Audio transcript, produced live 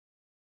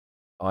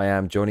I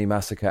am Johnny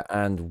Massacre,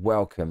 and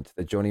welcome to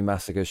the Johnny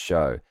Massacre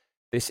Show.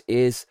 This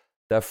is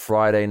the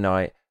Friday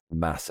Night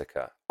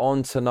Massacre.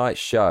 On tonight's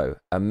show,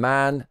 a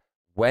man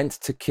went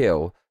to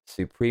kill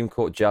Supreme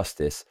Court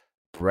Justice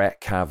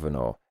Brett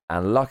Kavanaugh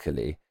and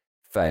luckily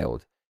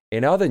failed.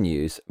 In other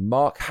news,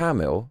 Mark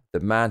Hamill, the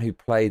man who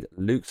played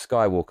Luke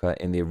Skywalker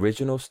in the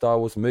original Star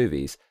Wars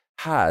movies,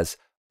 has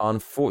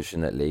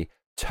unfortunately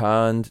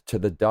turned to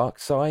the dark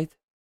side.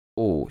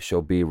 All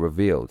shall be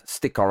revealed.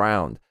 Stick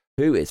around.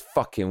 Who is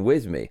fucking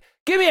with me?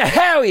 Give me a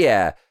hell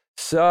yeah!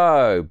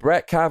 So,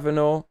 Brett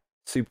Kavanaugh,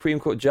 Supreme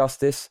Court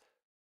Justice,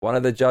 one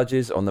of the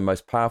judges on the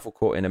most powerful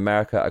court in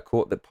America, a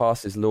court that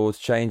passes laws,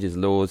 changes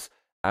laws,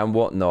 and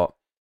whatnot.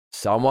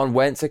 Someone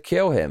went to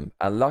kill him,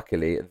 and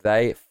luckily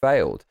they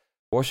failed.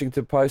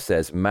 Washington Post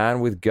says, man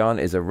with gun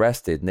is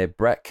arrested near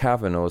Brett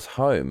Kavanaugh's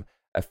home,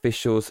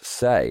 officials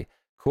say.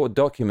 Court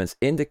documents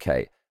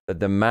indicate that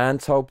the man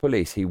told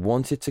police he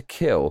wanted to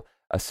kill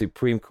a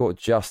Supreme Court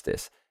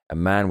justice. A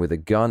man with a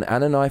gun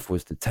and a knife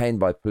was detained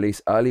by police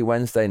early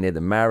Wednesday near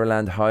the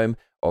Maryland home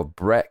of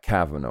Brett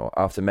Kavanaugh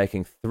after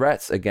making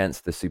threats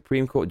against the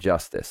Supreme Court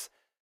justice.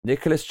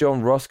 Nicholas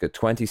John Roscoe,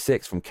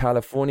 26, from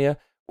California,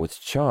 was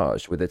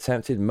charged with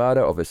attempted murder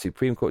of a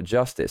Supreme Court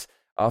justice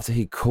after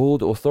he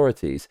called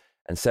authorities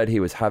and said he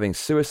was having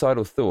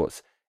suicidal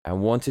thoughts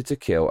and wanted to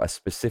kill a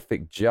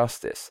specific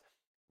justice.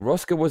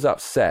 Roscoe was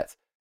upset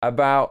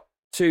about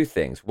two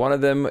things. One of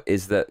them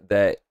is that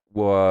there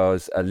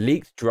was a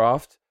leaked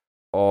draft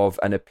of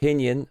an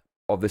opinion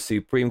of the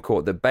Supreme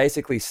Court that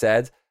basically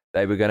said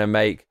they were going to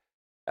make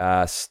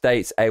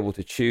states able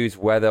to choose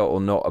whether or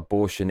not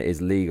abortion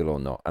is legal or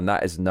not. And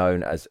that is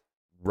known as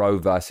Roe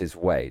versus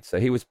Wade. So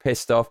he was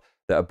pissed off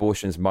that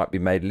abortions might be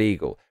made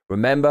legal.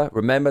 Remember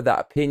that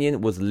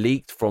opinion was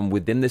leaked from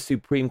within the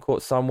Supreme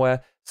Court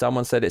somewhere.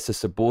 Someone said it's a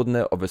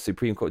subordinate of a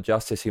Supreme Court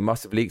justice who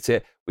must have leaked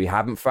it. We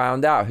haven't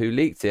found out who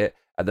leaked it.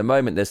 At the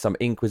moment, there's some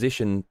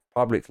inquisition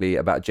publicly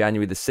about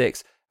January the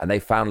 6th, and they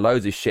found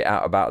loads of shit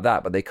out about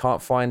that, but they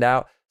can't find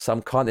out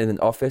some cunt in an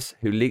office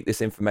who leaked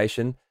this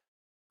information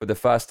for the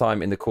first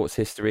time in the court's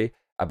history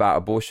about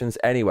abortions.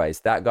 Anyways,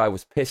 that guy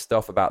was pissed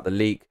off about the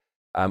leak.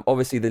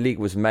 Obviously, the leak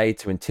was made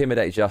to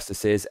intimidate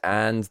justices,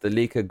 and the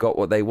leaker got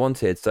what they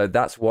wanted. So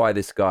that's why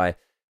this guy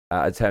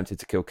attempted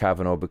to kill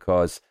Kavanaugh,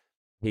 because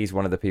he's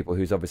one of the people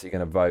who's obviously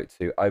going to vote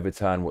to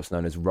overturn what's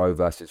known as Roe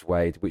versus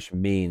Wade, which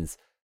means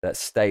that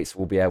states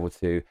will be able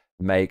to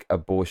make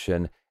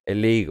abortion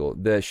illegal.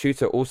 The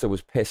shooter also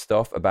was pissed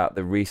off about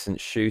the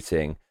recent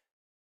shooting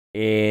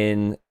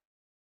in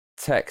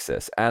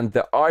Texas. And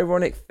the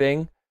ironic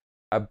thing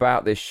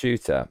about this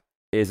shooter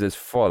is as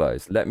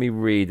follows. Let me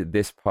read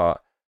this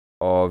part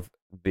of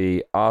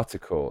the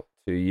article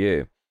to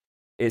you.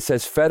 It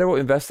says federal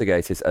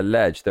investigators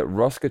allege that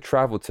Roscoe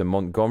traveled to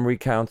Montgomery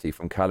County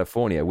from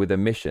California with a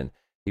mission.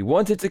 He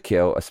wanted to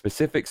kill a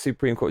specific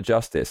Supreme Court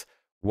justice,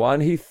 one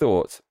he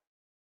thought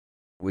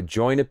would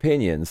join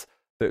opinions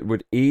that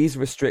would ease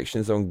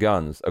restrictions on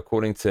guns,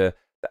 according to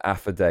the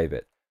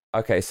affidavit.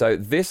 Okay, so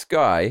this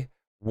guy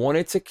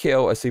wanted to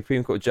kill a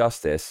Supreme Court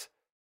justice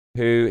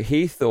who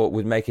he thought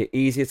would make it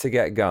easier to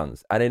get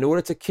guns. And in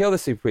order to kill the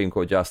Supreme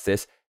Court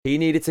justice, he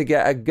needed to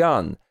get a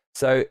gun.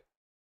 So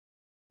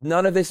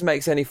none of this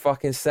makes any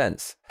fucking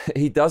sense.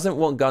 He doesn't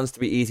want guns to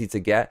be easy to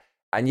get,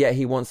 and yet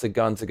he wants a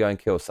gun to go and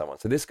kill someone.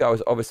 So this guy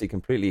was obviously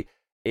completely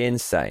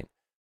insane.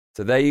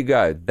 So there you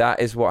go. That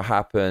is what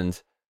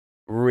happened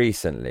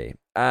recently.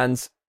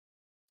 And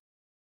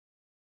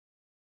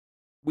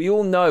we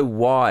all know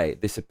why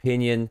this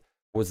opinion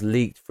was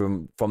leaked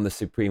from the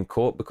Supreme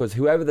Court, because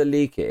whoever the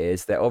leaker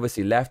is, they're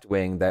obviously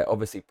left-wing, they're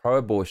obviously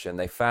pro-abortion.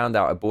 They found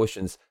out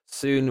abortions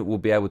soon will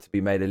be able to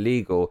be made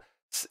illegal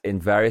in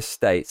various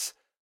states,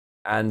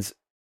 and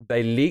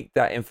they leaked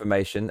that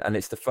information, and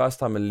it's the first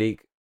time a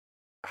leak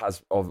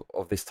of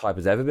this type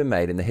has ever been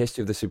made in the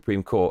history of the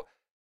Supreme Court,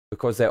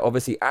 because they're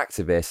obviously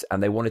activists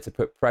and they wanted to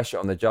put pressure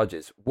on the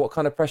judges. What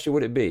kind of pressure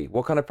would it be?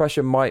 What kind of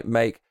pressure might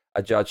make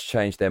a judge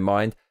change their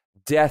mind?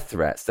 Death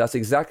threats. That's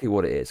exactly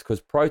what it is, because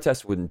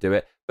protests wouldn't do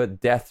it,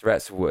 but death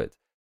threats would.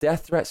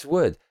 Death threats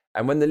would.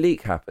 And when the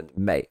leak happened,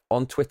 mate,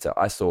 on Twitter,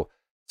 I saw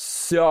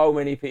so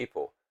many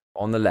people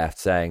on the left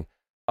saying,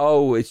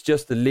 oh, it's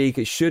just a leak.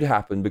 It should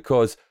happen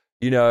because,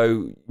 you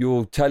know,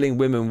 you're telling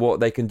women what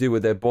they can do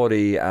with their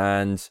body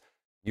and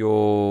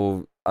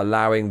you're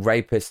allowing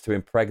rapists to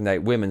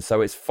impregnate women,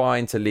 so it's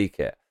fine to leak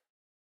it.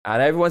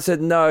 And everyone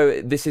said, no,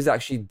 this is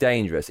actually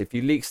dangerous. If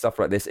you leak stuff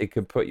like this, it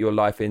could put your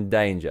life in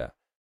danger.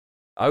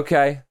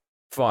 Okay,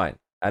 fine.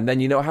 And then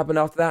you know what happened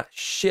after that?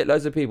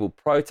 Shitloads of people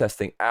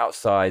protesting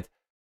outside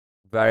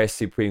various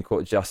Supreme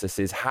Court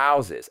justices'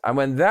 houses. And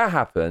when that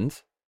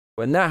happened,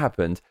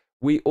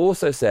 we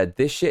also said,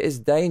 this shit is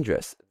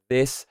dangerous.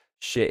 This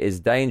shit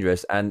is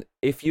dangerous. And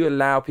if you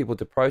allow people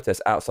to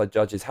protest outside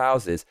judges'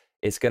 houses,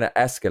 it's going to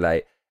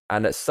escalate.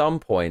 And at some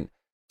point,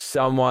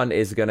 someone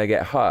is going to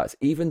get hurt.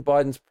 Even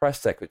Biden's press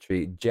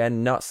secretary,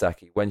 Jen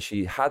Psaki, when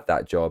she had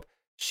that job,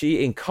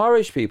 she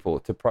encouraged people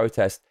to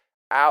protest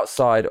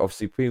outside of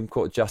Supreme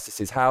Court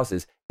justices'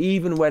 houses,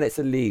 even when it's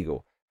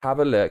illegal. Have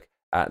a look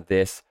at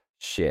this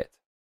shit.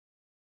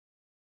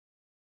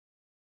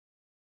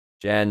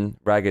 Jen,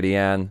 Raggedy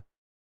Ann,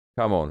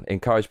 come on,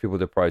 encourage people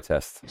to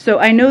protest. So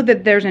I know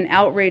that there's an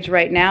outrage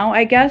right now,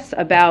 I guess,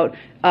 about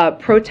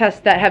protests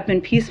that have been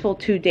peaceful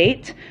to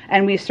date,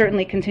 and we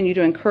certainly continue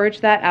to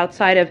encourage that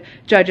outside of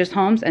judges'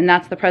 homes, and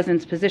that's the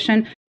president's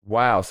position.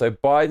 Wow, so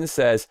Biden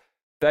says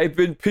they've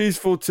been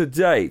peaceful to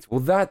date. Well,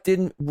 that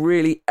didn't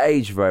really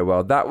age very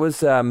well. That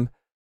was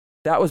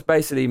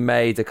basically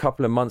made a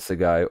couple of months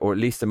ago, or at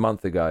least a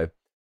month ago,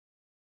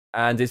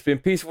 and it's been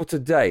peaceful to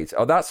date.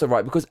 Oh, that's all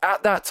right, because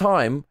at that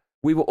time,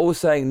 we were all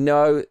saying,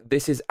 no,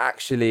 this is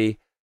actually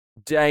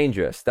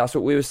dangerous. That's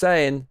what we were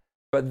saying,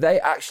 but they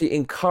actually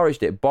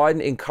encouraged it.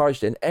 Biden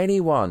encouraged it, and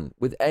anyone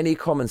with any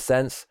common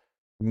sense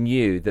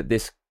knew that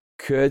this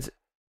could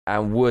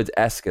and would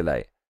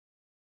escalate.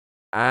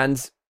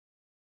 And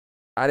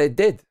it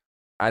did.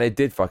 And it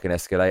did fucking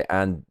escalate,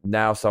 and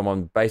now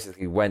someone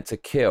basically went to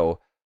kill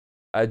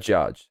a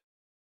judge.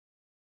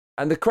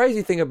 And the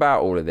crazy thing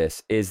about all of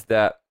this is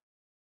that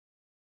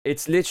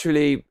it's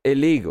literally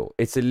illegal.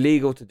 It's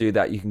illegal to do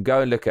that. You can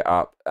go and look it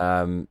up.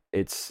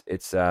 It's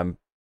part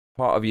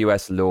of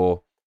US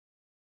law.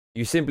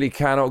 You simply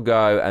cannot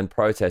go and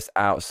protest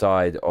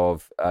outside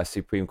of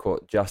Supreme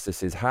Court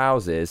justices'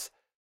 houses.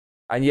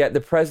 And yet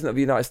the president of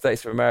the United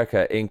States of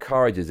America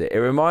encourages it. It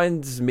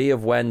reminds me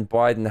of when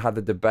Biden had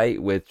the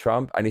debate with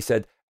Trump and he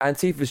said,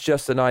 Antifa is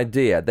just an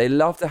idea. They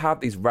love to have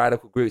these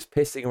radical groups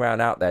pissing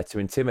around out there to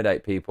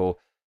intimidate people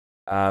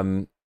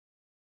into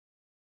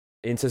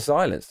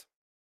silence.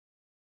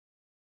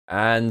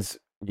 And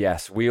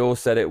yes, we all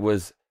said it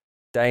was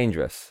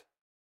dangerous.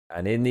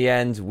 And in the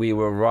end, we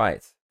were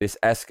right. This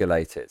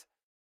escalated.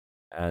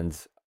 And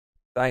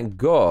thank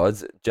God,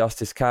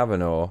 Justice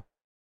Kavanaugh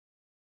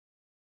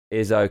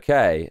is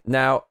okay.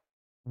 Now,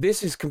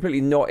 this is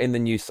completely not in the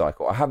news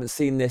cycle. I haven't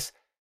seen this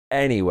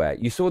anywhere.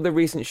 You saw the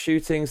recent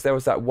shootings. There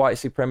was that white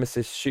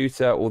supremacist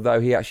shooter, although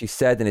he actually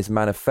said in his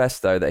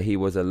manifesto that he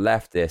was a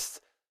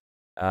leftist.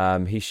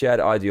 He shared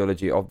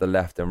ideology of the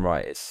left and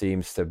right, it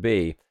seems to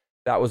be.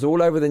 That was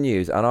all over the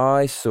news, and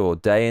I saw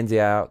day in, day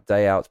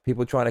out,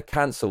 people trying to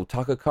cancel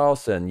Tucker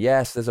Carlson.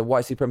 Yes, there's a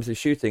white supremacist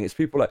shooting. It's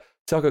people like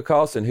Tucker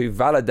Carlson who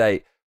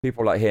validate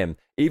people like him.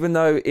 Even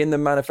though in the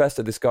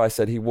manifesto, this guy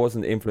said he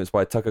wasn't influenced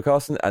by Tucker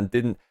Carlson and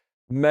didn't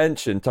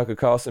mention Tucker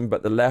Carlson,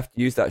 but the left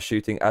used that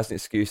shooting as an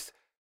excuse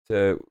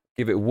to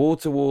give it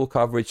wall-to-wall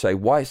coverage, say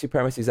white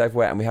supremacy is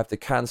everywhere, and we have to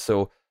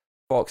cancel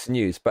Fox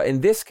News. But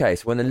in this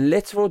case, when a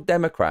literal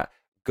Democrat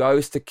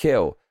goes to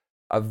kill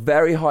a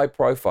very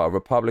high-profile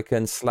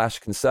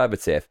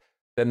Republican/conservative,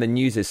 then the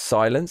news is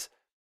silent.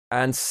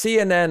 And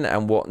CNN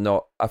and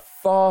whatnot are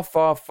far,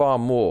 far, far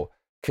more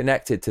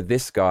connected to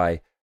this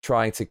guy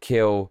trying to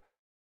kill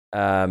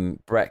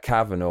Brett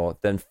Kavanaugh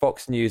than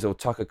Fox News or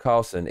Tucker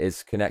Carlson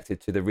is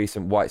connected to the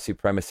recent white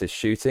supremacist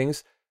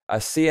shootings.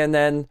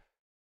 CNN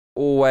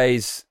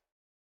always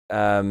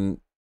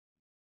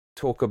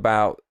talk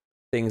about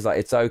things like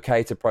it's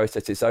okay to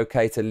protest, it's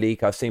okay to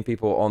leak. I've seen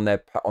people on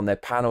their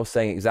panel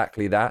saying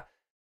exactly that.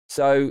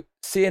 So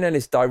CNN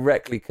is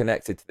directly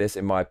connected to this,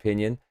 in my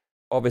opinion.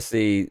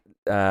 Obviously,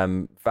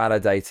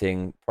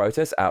 validating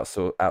protests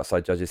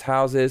outside judges'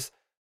 houses.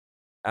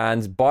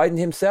 And Biden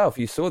himself,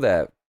 you saw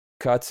there,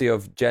 courtesy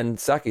of Jen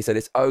Psaki, said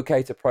it's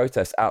okay to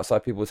protest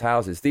outside people's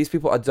houses. These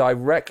people are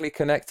directly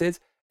connected,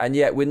 and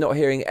yet we're not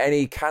hearing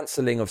any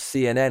cancelling of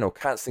CNN or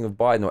cancelling of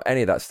Biden or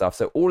any of that stuff.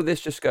 So all of this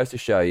just goes to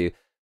show you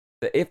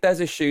that if there's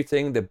a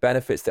shooting that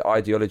benefits the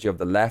ideology of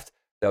the left,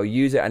 they'll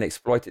use it and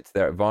exploit it to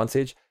their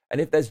advantage. And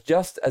if there's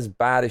just as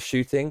bad a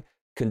shooting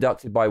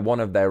conducted by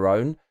one of their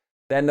own,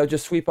 then they'll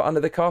just sweep it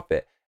under the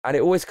carpet. And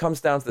it always comes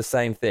down to the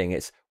same thing.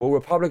 It's, well,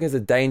 Republicans are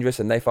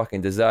dangerous and they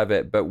fucking deserve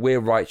it, but we're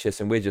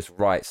righteous and we're just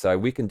right, so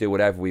we can do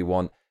whatever we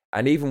want.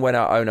 And even when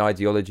our own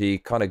ideology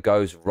kind of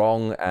goes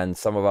wrong and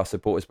some of our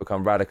supporters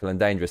become radical and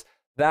dangerous,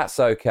 that's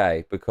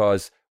okay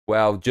because,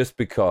 well, just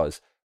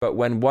because. But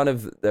when one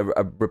of the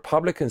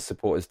Republican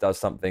supporters does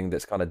something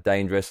that's kind of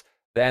dangerous,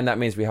 then that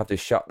means we have to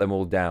shut them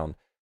all down.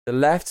 The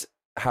left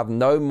have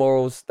no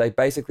morals. They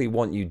basically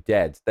want you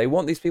dead. They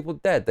want these people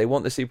dead. They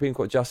want the Supreme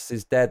Court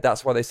justices dead.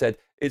 That's why they said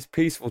it's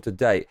peaceful to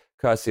date,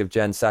 courtesy of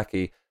Jen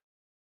Psaki.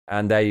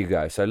 And there you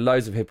go. So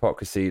loads of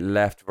hypocrisy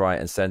left, right,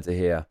 and center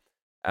here.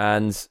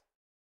 And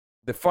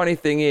the funny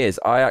thing is,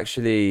 I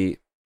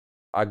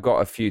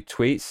got a few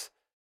tweets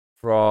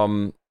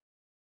from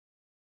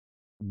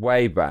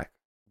way back,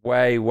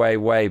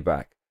 way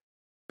back,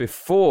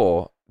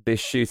 before this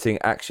shooting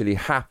actually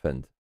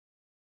happened.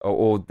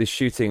 Or the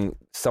shooting,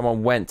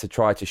 someone went to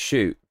try to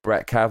shoot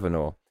Brett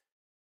Kavanaugh.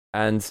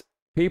 And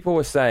people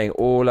were saying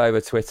all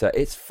over Twitter,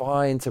 it's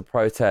fine to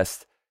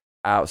protest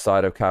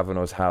outside of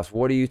Kavanaugh's house.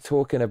 What are you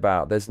talking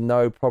about? There's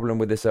no problem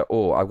with this at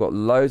all. I've got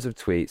loads of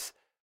tweets.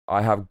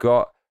 I have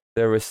got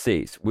the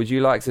receipts. Would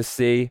you like to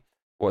see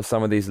what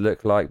some of these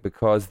look like?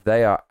 Because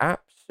they are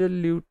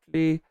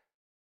absolutely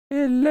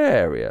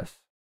hilarious.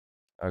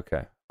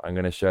 Okay, I'm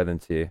going to show them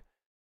to you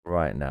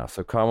right now.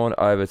 So come on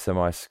over to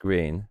my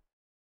screen,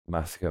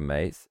 Massacre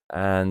mates,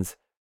 and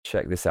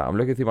check this out. I'm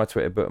looking through my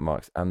Twitter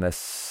bookmarks and there's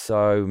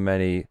so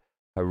many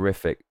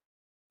horrific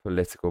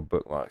political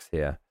bookmarks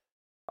here.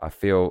 I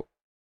feel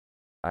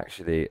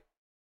actually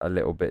a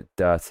little bit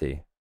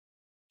dirty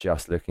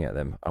just looking at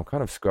them. I'm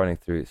kind of scrolling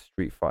through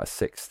Street Fighter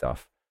 6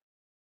 stuff.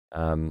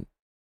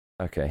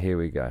 Okay, here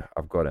we go.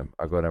 I've got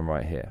him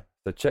right here.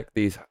 So check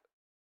these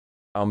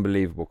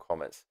unbelievable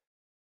comments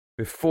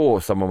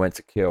before someone went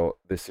to kill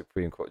the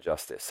Supreme Court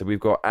Justice. So we've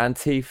got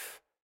Antifa.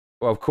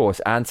 Well, of course,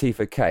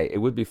 Antifa Kate. It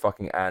would be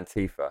fucking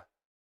Antifa,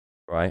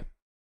 right?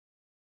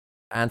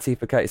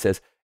 Antifa Kate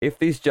says, if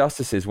these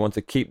justices want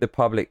to keep the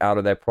public out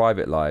of their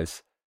private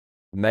lives,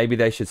 maybe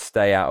they should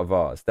stay out of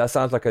ours. That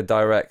sounds like a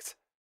direct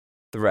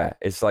threat.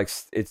 It's like,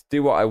 it's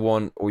do what I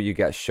want or you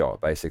get shot,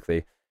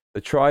 basically.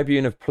 The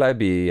Tribune of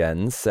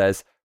Plebeians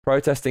says,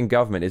 protesting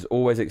government is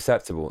always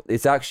acceptable.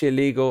 It's actually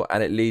illegal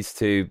and it leads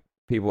to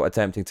people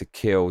attempting to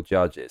kill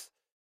judges.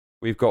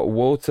 We've got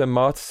Walter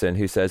Martison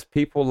who says,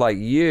 people like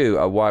you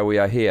are why we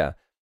are here.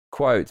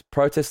 Quote,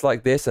 protests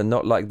like this and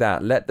not like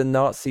that. Let the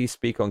Nazis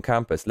speak on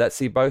campus. Let's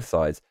see both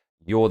sides.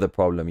 You're the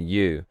problem,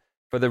 you.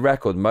 For the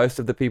record, most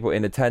of the people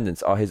in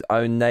attendance are his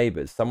own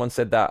neighbors. Someone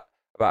said that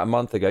about a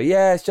month ago.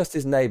 Yeah, it's just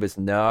his neighbors.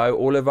 No,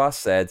 all of us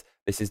said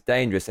this is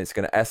dangerous and it's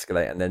going to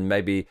escalate and then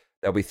maybe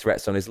there'll be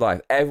threats on his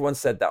life. Everyone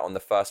said that on the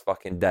first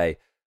fucking day.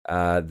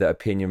 The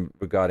opinion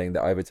regarding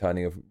the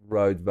overturning of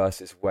Roe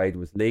versus Wade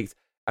was leaked.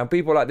 And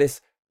people like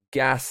this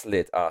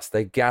gaslit us.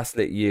 They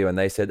gaslit you and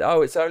they said,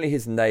 oh, it's only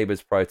his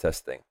neighbors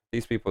protesting.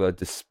 These people are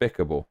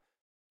despicable.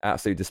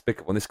 Absolutely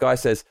despicable. And this guy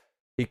says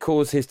he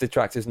calls his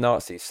detractors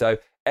Nazis. So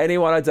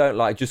anyone I don't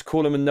like, just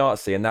call them a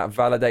Nazi and that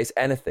validates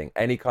anything,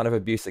 any kind of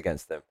abuse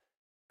against them.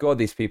 God,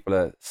 these people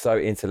are so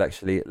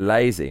intellectually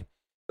lazy.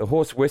 The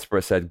Horse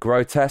Whisperer said,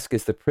 grotesque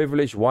is the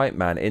privileged white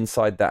man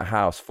inside that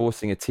house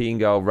forcing a teen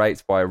girl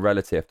raped by a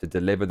relative to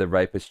deliver the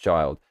rapist's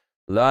child.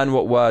 Learn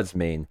what words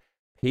mean.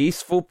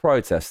 Peaceful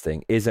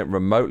protesting isn't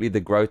remotely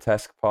the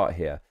grotesque part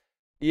here.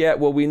 Yeah,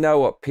 well, we know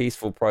what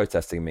peaceful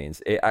protesting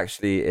means. It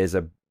actually is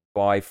a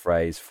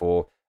by-phrase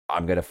for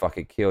I'm going to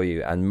fucking kill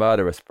you and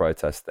murderous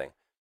protesting.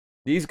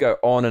 These go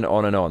on and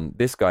on and on.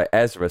 This guy,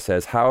 Ezra,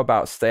 says, how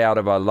about stay out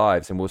of our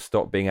lives and we'll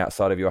stop being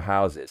outside of your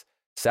houses?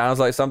 Sounds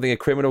like something a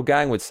criminal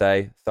gang would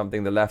say,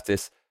 something the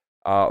leftists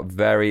are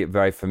very,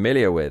 very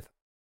familiar with.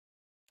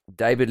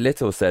 David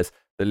Little says,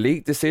 the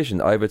leaked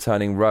decision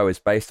overturning Roe is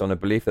based on a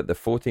belief that the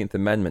 14th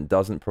Amendment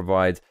doesn't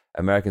provide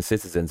American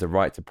citizens a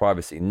right to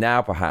privacy.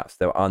 Now, perhaps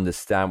they'll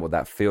understand what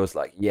that feels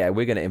like. Yeah,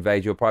 we're going to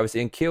invade your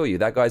privacy and kill you.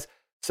 That guy's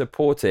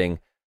supporting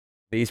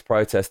these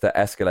protests that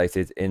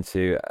escalated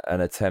into an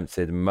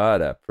attempted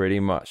murder, pretty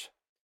much.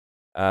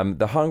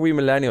 The Hungry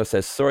Millennial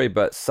says, sorry,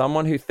 but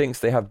someone who thinks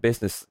they have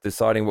business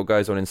deciding what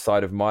goes on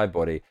inside of my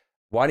body,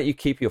 why don't you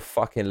keep your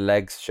fucking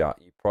legs shut,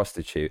 you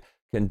prostitute,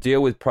 can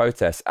deal with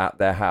protests at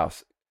their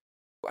house.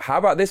 How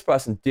about this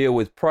person deal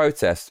with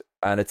protests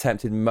and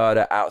attempted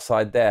murder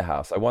outside their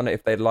house? I wonder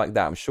if they'd like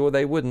that. I'm sure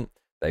they wouldn't.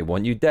 They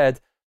want you dead.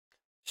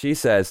 She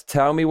says,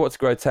 tell me what's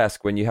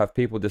grotesque when you have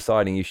people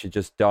deciding you should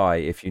just die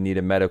if you need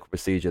a medical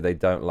procedure they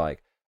don't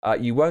like.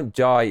 You won't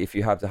die if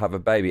you have to have a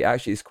baby.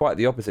 Actually, it's quite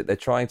the opposite. They're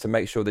trying to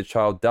make sure the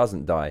child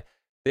doesn't die.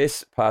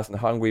 This person,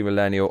 Hungry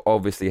Millennial,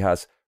 obviously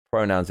has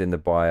pronouns in the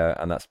bio,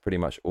 and that's pretty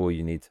much all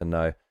you need to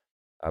know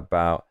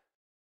about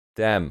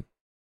them.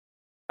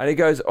 And it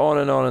goes on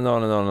and on and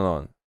on and on and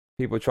on.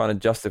 People trying to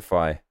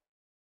justify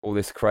all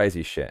this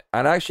crazy shit.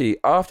 And actually,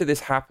 after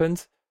this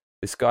happened,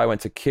 this guy went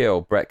to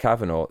kill Brett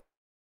Kavanaugh.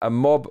 A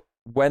mob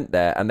went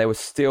there and they were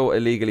still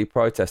illegally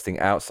protesting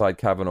outside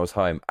Kavanaugh's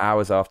home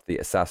hours after the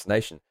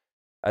assassination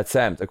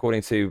attempt,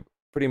 according to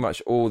pretty much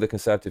all the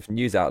conservative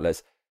news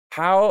outlets.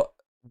 How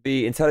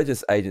the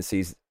intelligence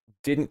agencies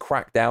didn't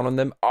crack down on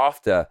them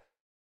after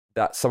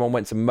that someone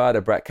went to murder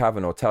Brett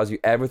Kavanaugh tells you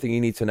everything you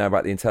need to know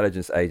about the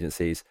intelligence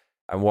agencies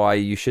and why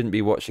you shouldn't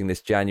be watching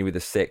this January the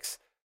 6th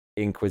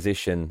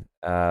Inquisition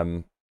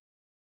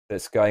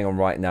that's going on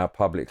right now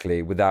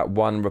publicly without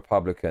one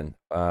Republican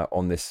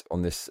on this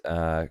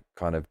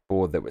kind of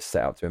board that was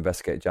set up to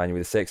investigate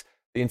January the 6th.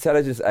 The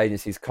intelligence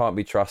agencies can't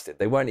be trusted.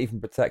 They won't even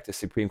protect a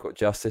Supreme Court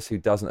justice who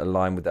doesn't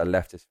align with their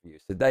leftist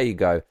views. So there you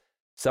go.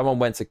 Someone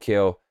went to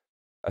kill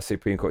a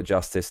Supreme Court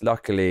justice.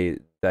 Luckily,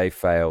 they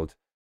failed.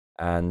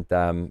 And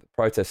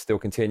protests still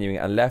continuing.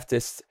 And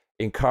leftists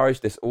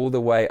encouraged this all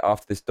the way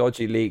after this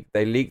dodgy leak.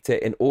 They leaked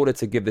it in order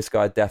to give this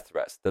guy death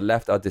threats. The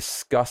left are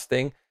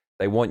disgusting.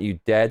 They want you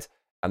dead.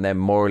 And they're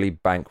morally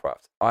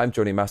bankrupt. I'm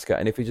Johnny Massacre.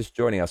 And if you're just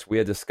joining us, we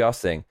are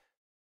discussing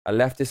a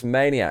leftist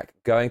maniac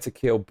going to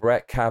kill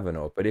Brett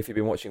Kavanaugh. But if you've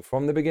been watching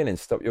from the beginning,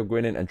 stop your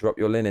grinning and drop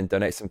your linen,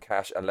 donate some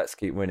cash, and let's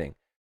keep winning.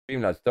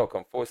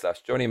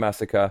 Streamlabs.com/Johnny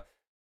Massacre.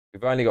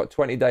 We've only got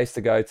 20 days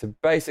to go to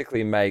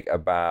basically make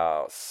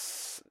about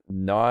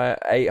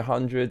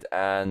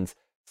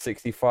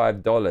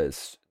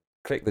 $865.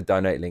 Click the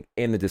donate link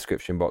in the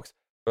description box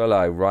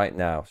below right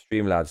now.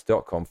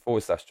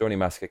 Streamlabs.com/Johnny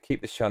Massacre.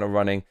 Keep this channel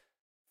running.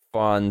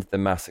 Fund the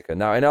massacre.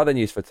 Now, in other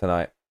news for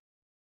tonight,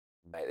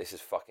 mate, this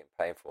is fucking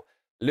painful.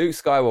 Luke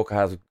Skywalker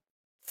has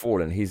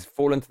fallen. He's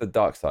fallen to the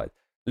dark side.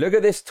 Look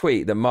at this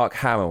tweet that Mark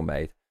Hamill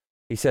made.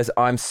 He says,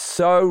 I'm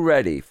so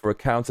ready for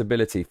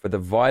accountability for the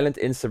violent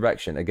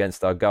insurrection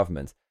against our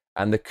government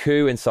and the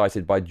coup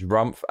incited by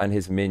Trump and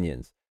his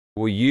minions.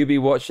 Will you be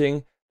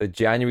watching the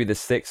January the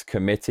 6th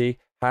committee?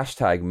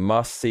 Hashtag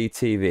must see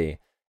TV.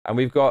 And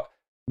we've got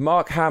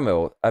Mark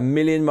Hamill a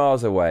million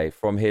miles away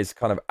from his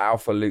kind of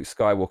alpha Luke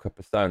Skywalker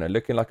persona,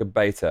 looking like a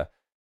beta.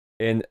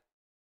 In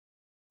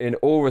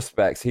all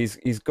respects,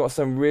 he's got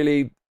some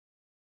really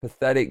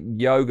pathetic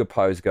yoga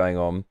pose going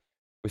on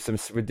with some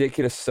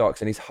ridiculous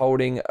socks, and he's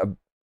holding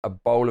a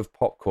bowl of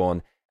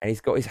popcorn, and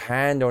he's got his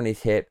hand on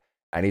his hip,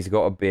 and he's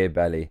got a beer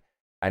belly,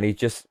 and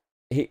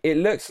it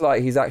looks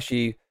like he's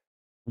actually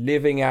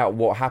living out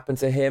what happened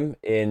to him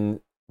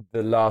in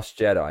The Last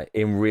Jedi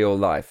in real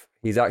life.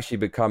 He's actually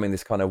becoming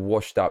this kind of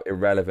washed up,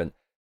 irrelevant,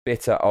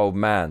 bitter old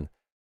man.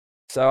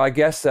 So I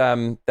guess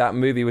that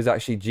movie was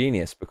actually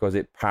genius because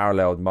it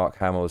paralleled Mark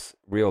Hamill's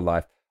real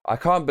life. I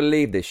can't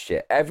believe this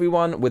shit.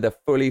 Everyone with a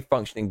fully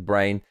functioning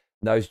brain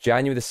knows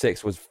January the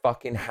 6th was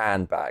fucking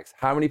handbags.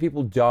 How many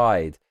people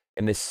died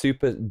in this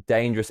super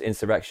dangerous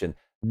insurrection?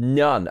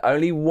 None.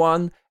 Only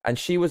one, and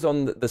she was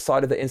on the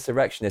side of the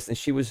insurrectionists, and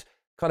she was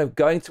kind of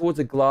going towards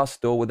a glass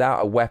door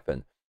without a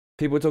weapon.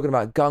 People were talking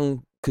about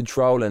gun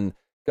control and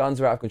guns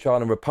are out of control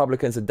and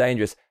Republicans are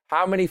dangerous.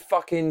 How many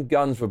fucking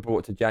guns were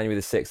brought to January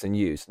the 6th and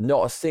used?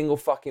 Not a single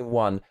fucking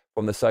one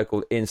from the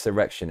so-called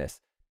insurrectionists.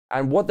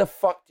 And what the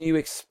fuck do you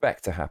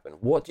expect to happen?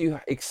 What do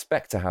you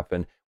expect to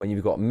happen when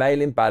you've got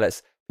mail-in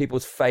ballots?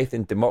 People's faith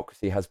in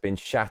democracy has been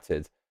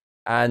shattered.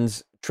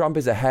 And Trump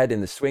is ahead in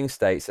the swing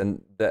states,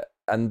 and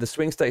the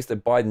swing states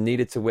that Biden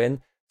needed to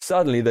win,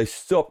 suddenly they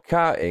stopped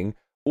counting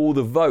all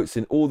the votes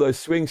in all those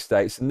swing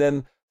states, and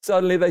then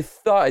suddenly they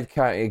started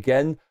counting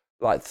again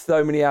like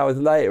so many hours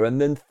later,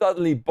 and then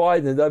suddenly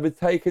Biden had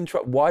overtaken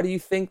Trump. Why do you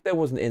think there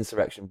was an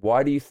insurrection?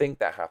 Why do you think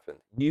that happened?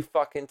 You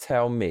fucking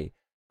tell me.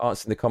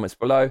 Answer in the comments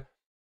below.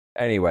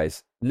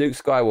 Anyways, Luke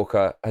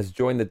Skywalker has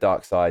joined the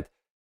dark side.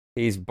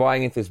 He's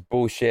buying into this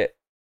bullshit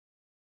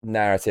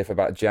narrative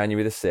about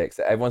January the 6th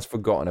that everyone's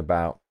forgotten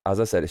about. As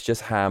I said, it's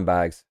just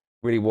handbags.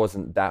 Really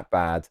wasn't that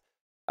bad.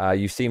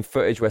 You've seen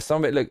footage where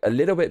some of it looked a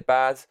little bit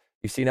bad.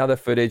 You've seen other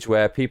footage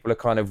where people are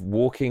kind of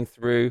walking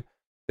through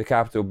the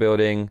Capitol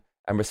building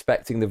and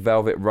respecting the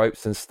velvet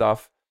ropes and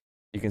stuff.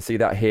 You can see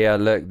that here.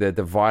 Look, the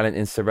violent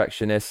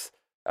insurrectionists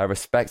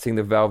respecting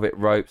the velvet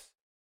ropes.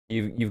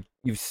 You've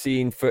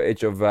seen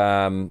footage of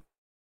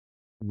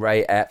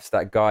Ray Epps,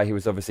 that guy who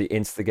was obviously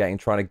instigating,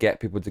 trying to get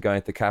people to go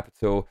into the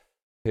Capitol,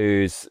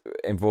 who's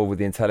involved with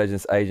the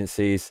intelligence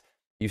agencies.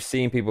 You've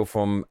seen people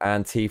from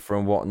Antifa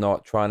and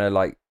whatnot trying to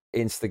like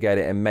instigate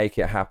it and make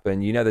it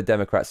happen. You know, the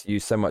Democrats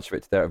use so much of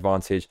it to their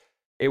advantage.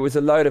 It was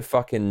a load of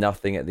fucking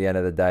nothing at the end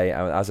of the day.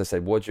 And as I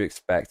said, what do you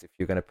expect if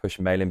you're going to push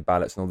mail-in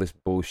ballots and all this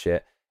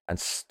bullshit and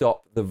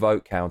stop the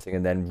vote counting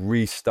and then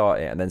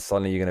restart it and then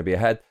suddenly you're going to be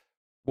ahead?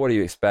 What do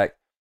you expect?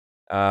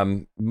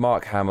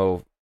 Mark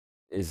Hamill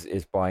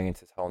is buying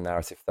into this whole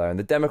narrative though, and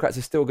the Democrats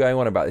are still going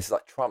on about this. It's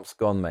like, Trump's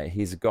gone, mate.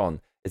 He's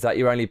gone. Is that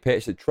your only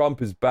pitch, that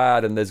Trump is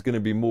bad and there's going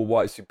to be more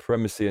white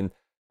supremacy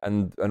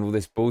and all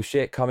this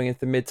bullshit coming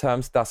into the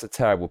midterms? That's a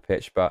terrible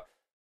pitch, but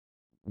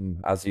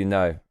as you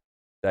know,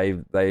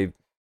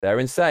 they're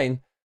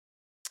insane,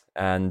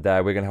 and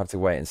we're going to have to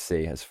wait and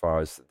see as far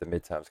as the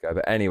midterms go.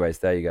 But anyways,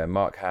 there you go.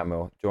 Mark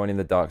Hamill joining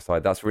the dark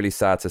side. That's really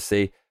sad to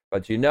see,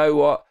 but you know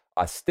what?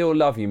 I still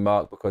love you,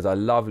 Mark, because I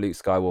love Luke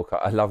Skywalker.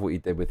 I love what you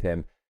did with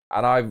him,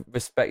 and I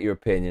respect your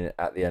opinion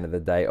at the end of the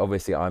day.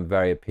 Obviously, I'm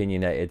very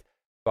opinionated,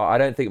 but I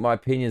don't think my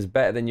opinion is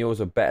better than yours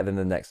or better than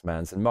the next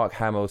man's, and Mark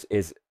Hamill's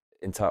is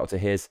entitled to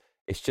his.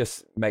 It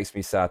just makes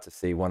me sad to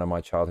see one of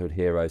my childhood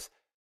heroes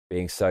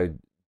being so,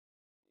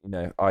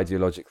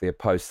 ideologically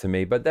opposed to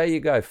me. But there you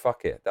go.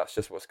 Fuck it. That's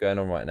just what's going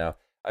on right now.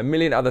 A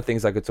million other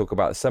things I could talk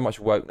about. There's so much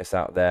wokeness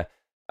out there.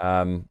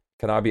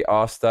 Can I be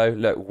asked though?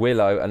 Look,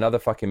 Willow, another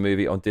fucking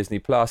movie on Disney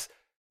Plus.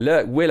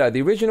 Look, Willow,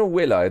 the original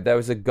Willow, there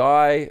was a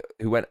guy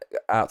who went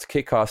out to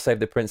kick ass, save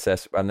the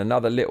princess, and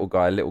another little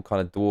guy, a little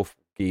kind of dwarf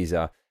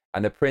geezer,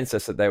 and the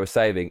princess that they were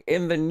saving.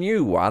 In the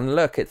new one,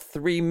 look, it's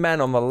 3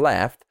 men on the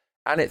left,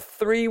 and it's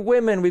 3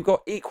 women. We've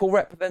got equal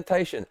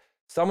representation.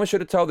 Someone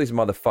should have told these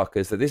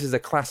motherfuckers that this is a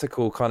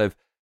classical kind of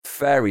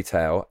fairy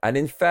tale, and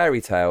in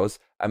fairy tales,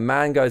 a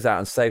man goes out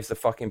and saves the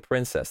fucking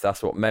princess.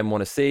 That's what men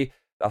want to see.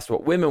 That's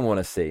what women want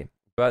to see.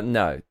 But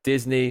no,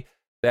 Disney,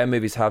 their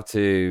movies have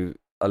to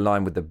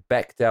align with the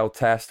Bechdel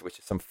test, which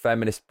is some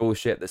feminist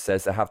bullshit that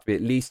says there have to be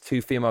at least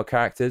 2 female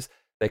characters.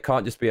 There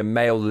can't just be a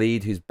male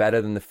lead who's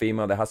better than the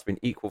female. There has to be an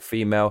equal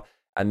female,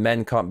 and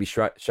men can't be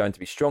shown to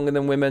be stronger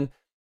than women.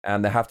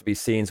 And there have to be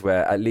scenes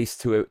where at least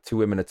two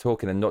women are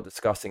talking and not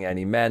discussing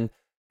any men.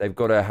 They've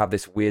got to have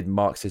this weird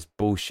Marxist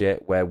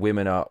bullshit where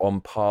women are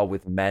on par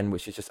with men,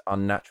 which is just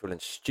unnatural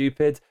and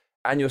stupid.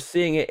 And you're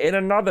seeing it in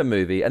another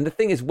movie. And the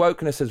thing is,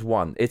 wokeness has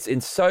won. It's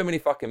in so many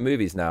fucking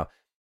movies now.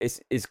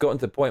 It's gotten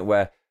to the point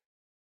where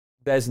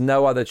there's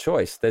no other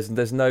choice.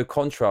 There's no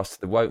contrast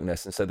to the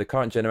wokeness. And so the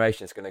current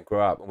generation is going to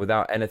grow up and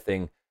without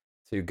anything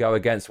to go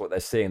against what they're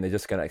seeing, they're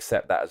just going to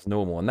accept that as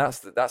normal. And that's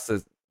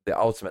the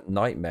ultimate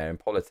nightmare in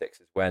politics,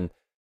 is when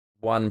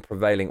one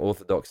prevailing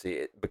orthodoxy,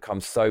 it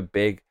becomes so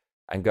big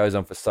and goes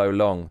on for so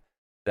long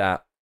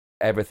that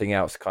everything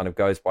else kind of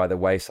goes by the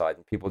wayside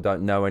and people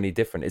don't know any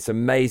different. It's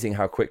amazing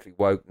how quickly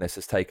wokeness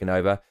has taken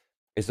over.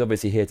 It's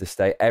obviously here to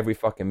stay. Every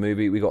fucking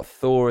movie. We got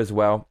Thor as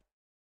well.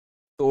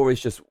 Thor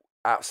is just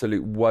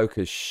absolute woke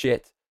as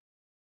shit.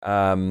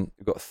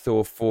 We've got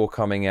Thor 4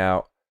 coming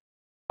out.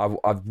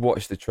 I've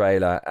watched the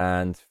trailer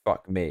and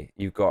fuck me.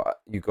 You've got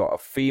a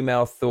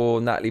female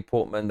Thor, Natalie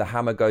Portman. The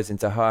hammer goes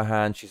into her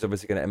hand. She's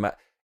obviously going to...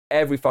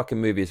 Every fucking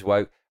movie is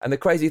woke. And the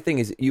crazy thing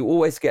is you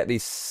always get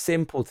these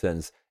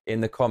simpletons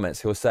in the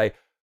comments who'll say,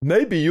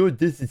 maybe you're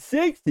just a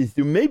sexist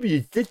or maybe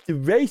you're just a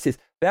racist.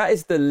 That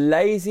is the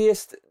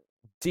laziest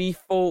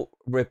default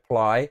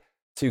reply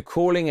to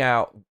calling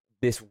out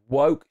this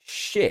woke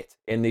shit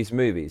in these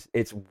movies.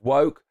 It's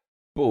woke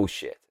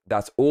bullshit.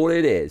 That's all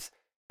it is.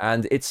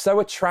 And it's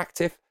so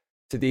attractive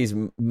to these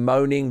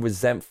moaning,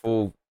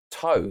 resentful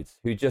toads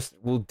who just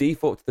will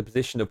default to the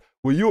position of,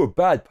 well, you're a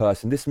bad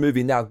person. This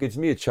movie now gives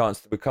me a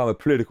chance to become a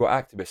political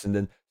activist and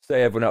then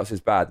say everyone else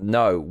is bad.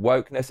 No,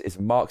 wokeness is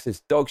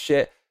Marxist dog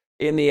shit.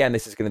 In the end,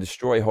 this is going to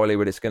destroy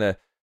Hollywood. It's going to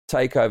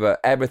take over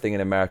everything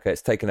in America.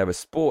 It's taken over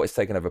sport. It's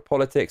taken over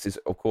politics. It's,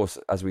 of course,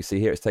 as we see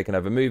here, it's taken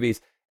over movies.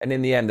 And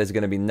in the end, there's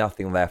going to be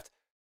nothing left.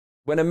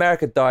 When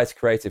America dies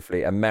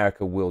creatively,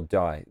 America will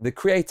die. The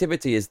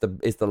creativity is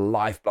the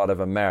lifeblood of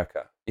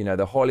America. You know,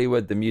 the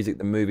Hollywood, the music,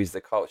 the movies,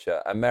 the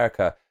culture.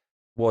 America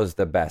was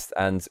the best.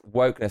 And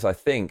wokeness, I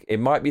think, it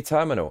might be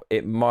terminal.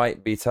 It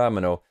might be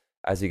terminal,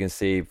 as you can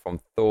see from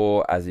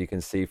Thor, as you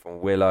can see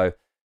from Willow.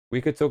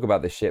 We could talk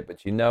about this shit,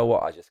 but you know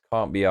what? I just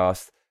can't be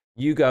asked.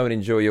 You go and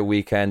enjoy your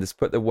weekend. Just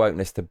put the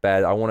wokeness to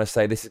bed. I want to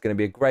say this is going to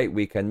be a great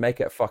weekend. Make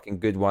it a fucking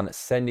good one.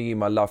 Sending you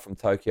my love from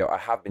Tokyo. I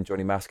have been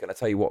Johnny Massacre. And I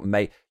tell you what,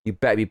 mate, you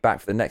better be back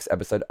for the next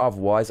episode.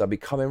 Otherwise, I'll be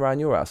coming around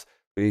your house.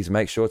 Please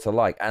make sure to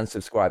like and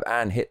subscribe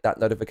and hit that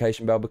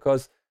notification bell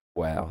because,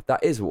 well,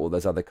 that is what all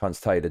those other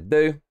cunts tell you to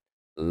do.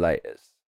 Laters.